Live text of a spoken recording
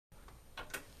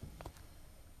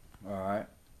Alright.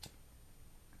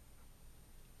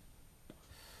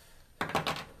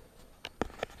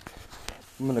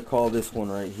 I'm going to call this one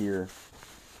right here.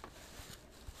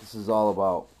 This is all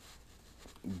about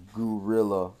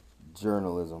guerrilla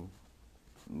journalism.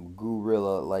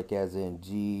 Guerrilla, like as in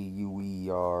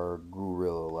Guer,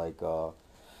 guerrilla, like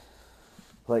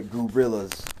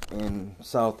guerrillas in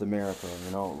South America,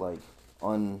 like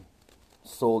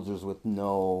soldiers with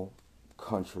no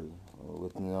country,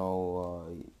 with no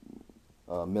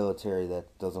military that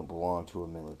doesn't belong to a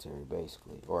military,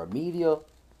 basically, or a media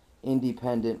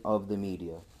independent of the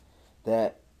media.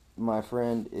 That, my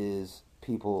friend, is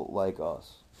people like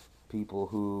us, people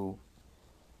who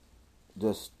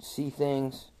just see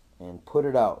things and put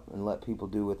it out and let people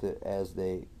do with it as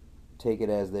they take it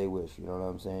as they wish. You know what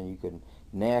I'm saying? You can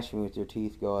gnash me with your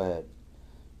teeth, go ahead.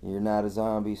 You're not a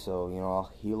zombie, so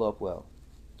I'll heal up well.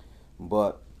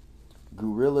 But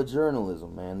guerrilla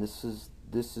journalism, man, this is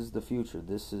the future.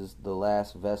 This is the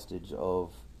last vestige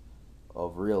of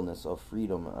realness, of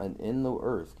freedom in the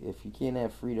earth. If you can't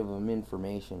have freedom of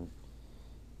information,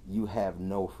 you have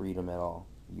no freedom at all.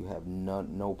 You have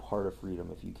no part of freedom.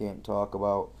 If you can't talk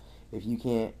about, if you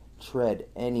can't tread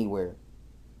anywhere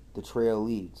the trail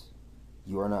leads,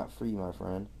 you are not free, my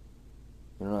friend.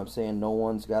 You know what I'm saying? No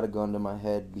one's got a gun to my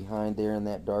head behind there in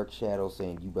that dark shadow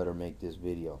saying, you better make this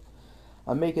video.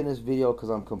 I'm making this video because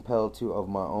I'm compelled to, of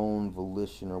my own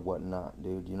volition or whatnot,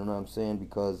 dude. You know what I'm saying?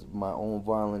 Because my own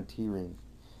volunteering.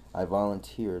 I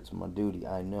volunteer. It's my duty.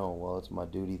 I know. Well, it's my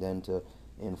duty then to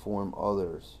inform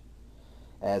others,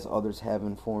 as others have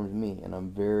informed me, and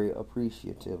I'm very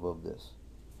appreciative of this.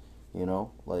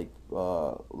 Like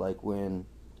when,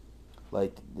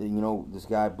 this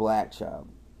guy Black Child,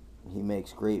 he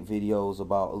makes great videos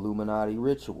about Illuminati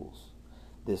rituals.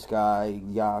 This guy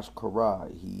Yash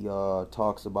Karai, he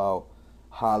talks about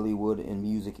Hollywood and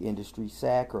music industry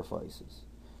sacrifices.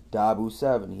 Dabu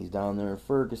 7, he's down there in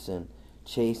Ferguson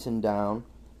chasing down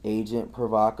agent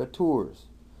provocateurs.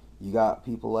 You got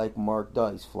people like Mark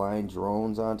Dice flying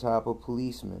drones on top of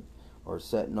policemen, or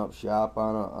setting up shop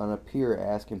on a pier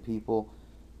asking people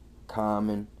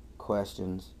common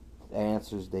questions,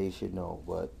 answers they should know.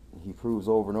 But he proves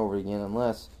over and over again,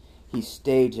 unless he's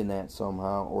staging that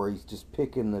somehow, or he's just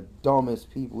picking the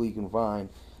dumbest people he can find,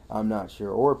 I'm not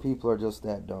sure. Or people are just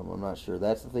that dumb, I'm not sure.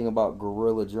 That's the thing about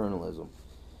guerrilla journalism.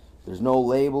 There's no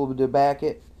label to back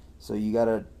it, so you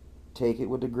gotta take it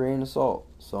with a grain of salt.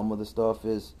 Some of the stuff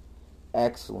is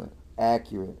excellent,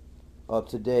 accurate, up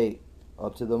to date,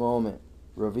 up to the moment,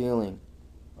 revealing,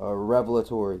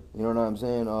 revelatory. You know what I'm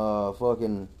saying?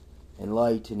 Fucking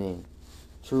enlightening,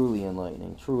 truly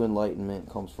enlightening. True enlightenment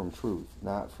comes from truth,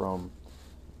 not from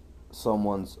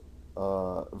someone's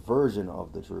version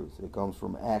of the truth. It comes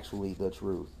from actually the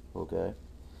truth. Okay.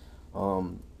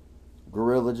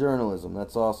 Guerrilla journalism.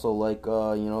 That's also like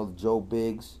Joe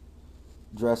Biggs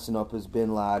dressing up as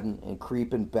Bin Laden and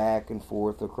creeping back and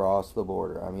forth across the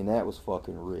border. I mean, that was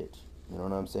fucking rich. You know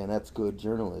what I'm saying? That's good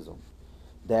journalism.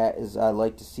 I'd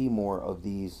like to see more of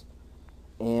these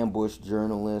ambush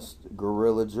journalists,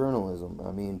 guerrilla journalism.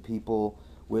 I mean, people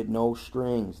with no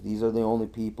strings. These are the only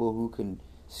people who can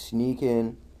sneak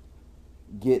in,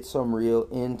 get some real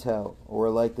intel. Or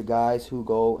like the guys who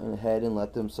go ahead and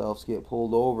let themselves get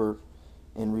pulled over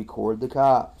and record the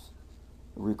cops,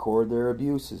 record their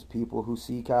abuses. People who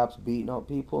see cops beating up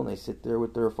people and they sit there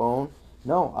with their phone.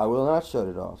 No, I will not shut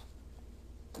it off.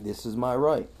 This is my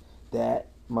right. That,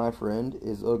 my friend,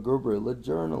 is a guerrilla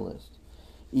journalist.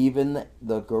 Even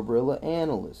the guerrilla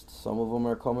analysts. Some of them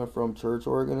are coming from church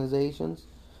organizations.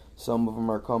 Some of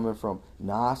them are coming from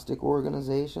Gnostic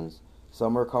organizations.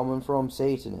 Some are coming from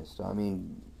Satanists. I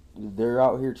mean, they're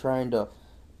out here trying to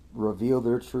reveal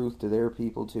their truth to their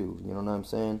people too. You know what I'm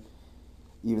saying?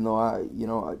 Even though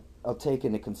I'll take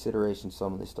into consideration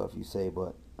some of the stuff you say,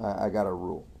 but I got a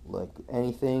rule. Like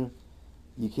anything,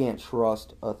 you can't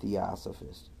trust a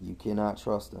theosophist. You cannot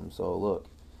trust them. So look,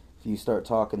 if you start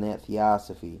talking that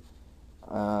theosophy,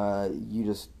 you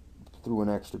just threw an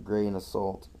extra grain of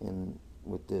salt in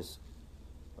with this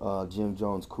Jim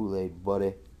Jones Kool-Aid,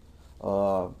 buddy.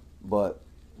 But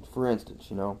for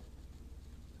instance,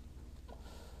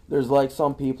 there's like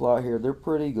some people out here, they're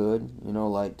pretty good,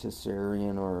 like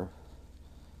Tessarian, or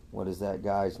what is that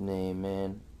guy's name,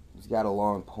 man? He's got a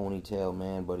long ponytail,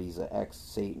 man, but he's an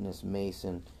ex-Satanist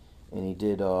Mason, and he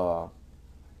did a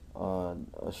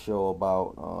show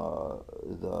about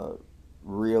the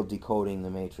real decoding the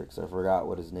Matrix. I forgot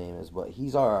what his name is, but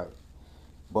he's alright.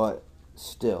 But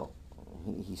still,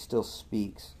 he still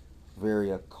speaks very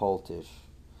occultish.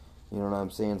 You know what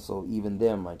I'm saying? So even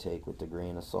them I take with a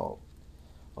grain of salt.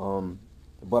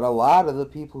 But a lot of the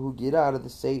people who get out of the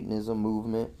Satanism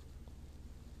movement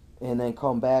and then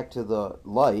come back to the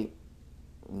light,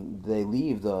 they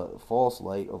leave the false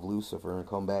light of Lucifer and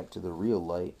come back to the real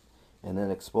light, and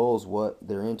then expose what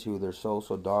they're into. They're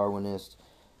social Darwinist,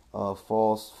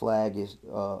 false flag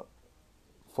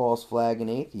and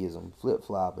atheism, flip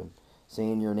flopping,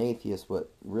 saying you're an atheist,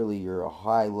 but really you're a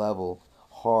high level,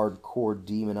 hardcore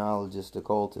demonologist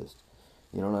occultist.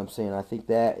 You know what I'm saying? I think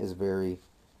that is very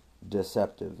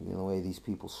deceptive, the way these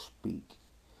people speak.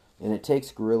 And it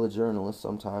takes guerrilla journalists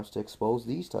sometimes to expose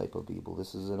these type of people.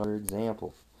 This is another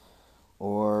example.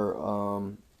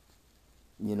 Or,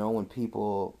 when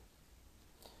people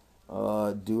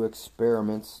do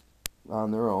experiments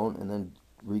on their own and then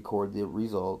record the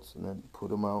results and then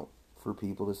put them out for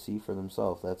people to see for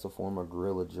themselves. That's a form of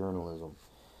guerrilla journalism.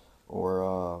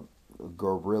 Or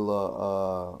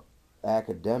guerrilla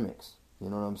academics. You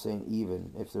know what I'm saying?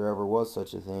 Even if there ever was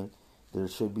such a thing, there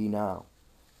should be now.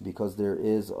 Because there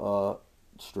is a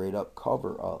straight up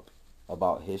cover up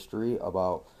about history,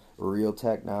 about real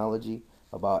technology,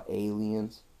 about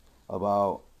aliens,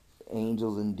 about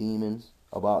angels and demons,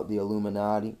 about the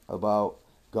Illuminati, about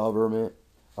government,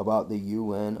 about the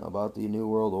UN, about the New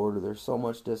World Order. There's so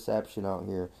much deception out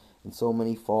here, and so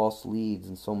many false leads,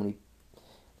 and so many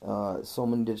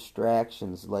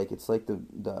distractions. Like it's like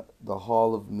the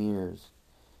hall of mirrors.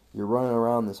 You're running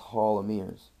around this hall of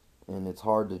mirrors, and it's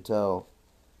hard to tell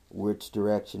which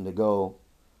direction to go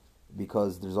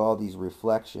because there's all these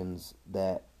reflections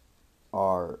that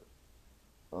are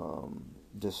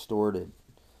distorted.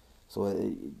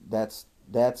 So that's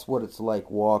what it's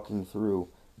like walking through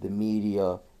the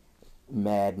media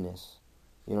madness.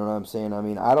 You know what I'm saying? I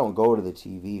mean, I don't go to the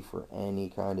TV for any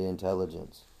kind of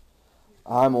intelligence.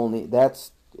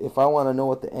 If I want to know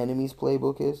what the enemy's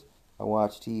playbook is, I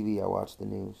watch TV, I watch the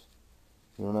news.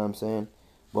 You know what I'm saying?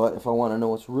 But if I want to know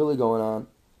what's really going on,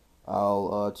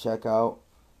 I'll check out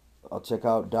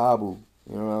Dabu.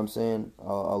 You know what I'm saying?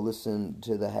 I'll listen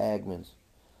to the Hagmans.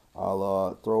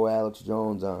 I'll throw Alex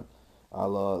Jones on.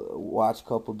 I'll watch a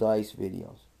couple Dice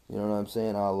videos. You know what I'm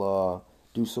saying? I'll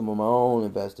do some of my own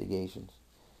investigations.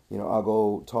 I'll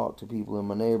go talk to people in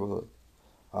my neighborhood.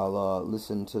 I'll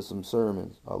listen to some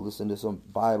sermons. I'll listen to some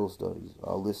Bible studies.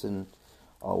 I'll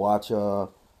watch a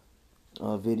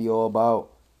video about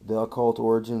the occult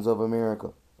origins of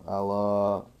America.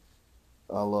 All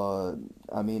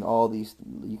these,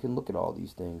 you can look at all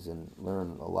these things and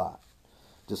learn a lot.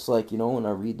 Just like, when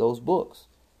I read those books.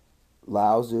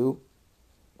 Lao Tzu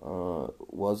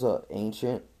was an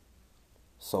ancient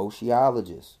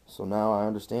sociologist. So now I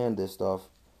understand this stuff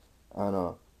on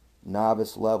a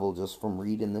novice level just from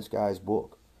reading this guy's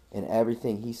book. And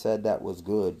everything he said that was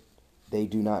good, they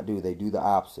do not do. They do the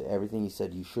opposite. Everything he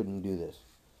said, you shouldn't do this.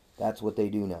 That's what they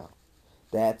do now.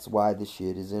 That's why the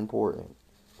shit is important.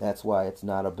 That's why it's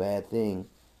not a bad thing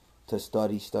to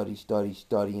study,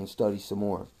 and study some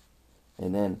more.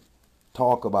 And then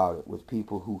talk about it with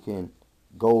people who can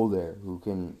go there, who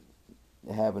can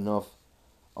have enough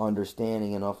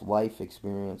understanding, enough life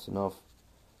experience, enough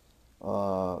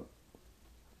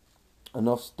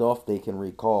stuff they can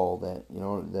recall that,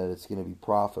 that it's going to be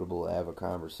profitable to have a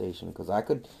conversation. Because I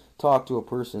could talk to a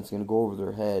person that's going to go over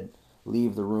their head,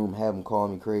 leave the room, have them call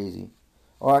me crazy.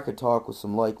 Or I could talk with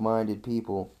some like-minded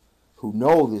people who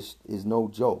know this is no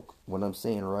joke. What I'm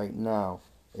saying right now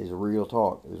is real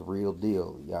talk, is real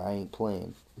deal. Yeah, I ain't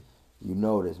playing. You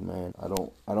know this, man. I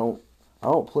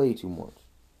don't play too much.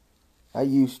 I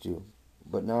used to,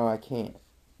 but now I can't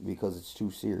because it's too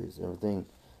serious. Everything.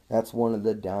 That's one of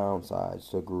the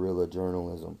downsides to guerrilla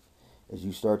journalism, is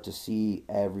you start to see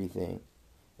everything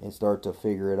and start to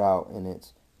figure it out, and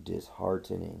it's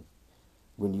disheartening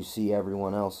when you see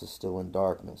everyone else is still in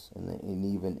darkness. And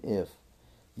even if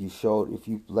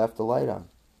you left the light on,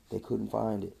 they couldn't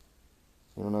find it.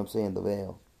 You know what I'm saying? The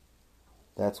veil.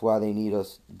 That's why they need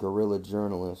us guerrilla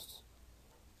journalists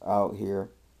out here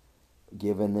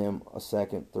giving them a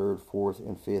second, third, fourth,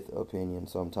 and fifth opinion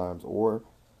sometimes, or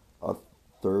a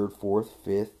third, fourth,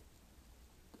 fifth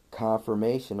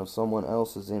confirmation of someone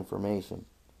else's information.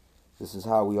 This is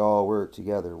how we all work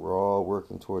together. We're all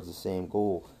working towards the same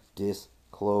goal: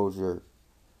 disclosure,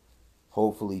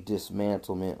 hopefully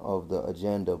dismantlement of the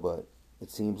agenda. But it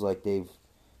seems like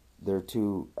they're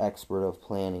too expert of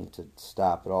planning to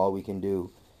stop it. All we can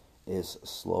do is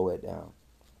slow it down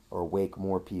or wake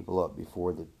more people up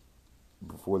before the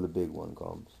big one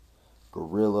comes.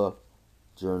 Guerrilla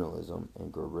journalism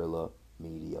and guerrilla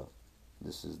media.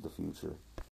 This is the future.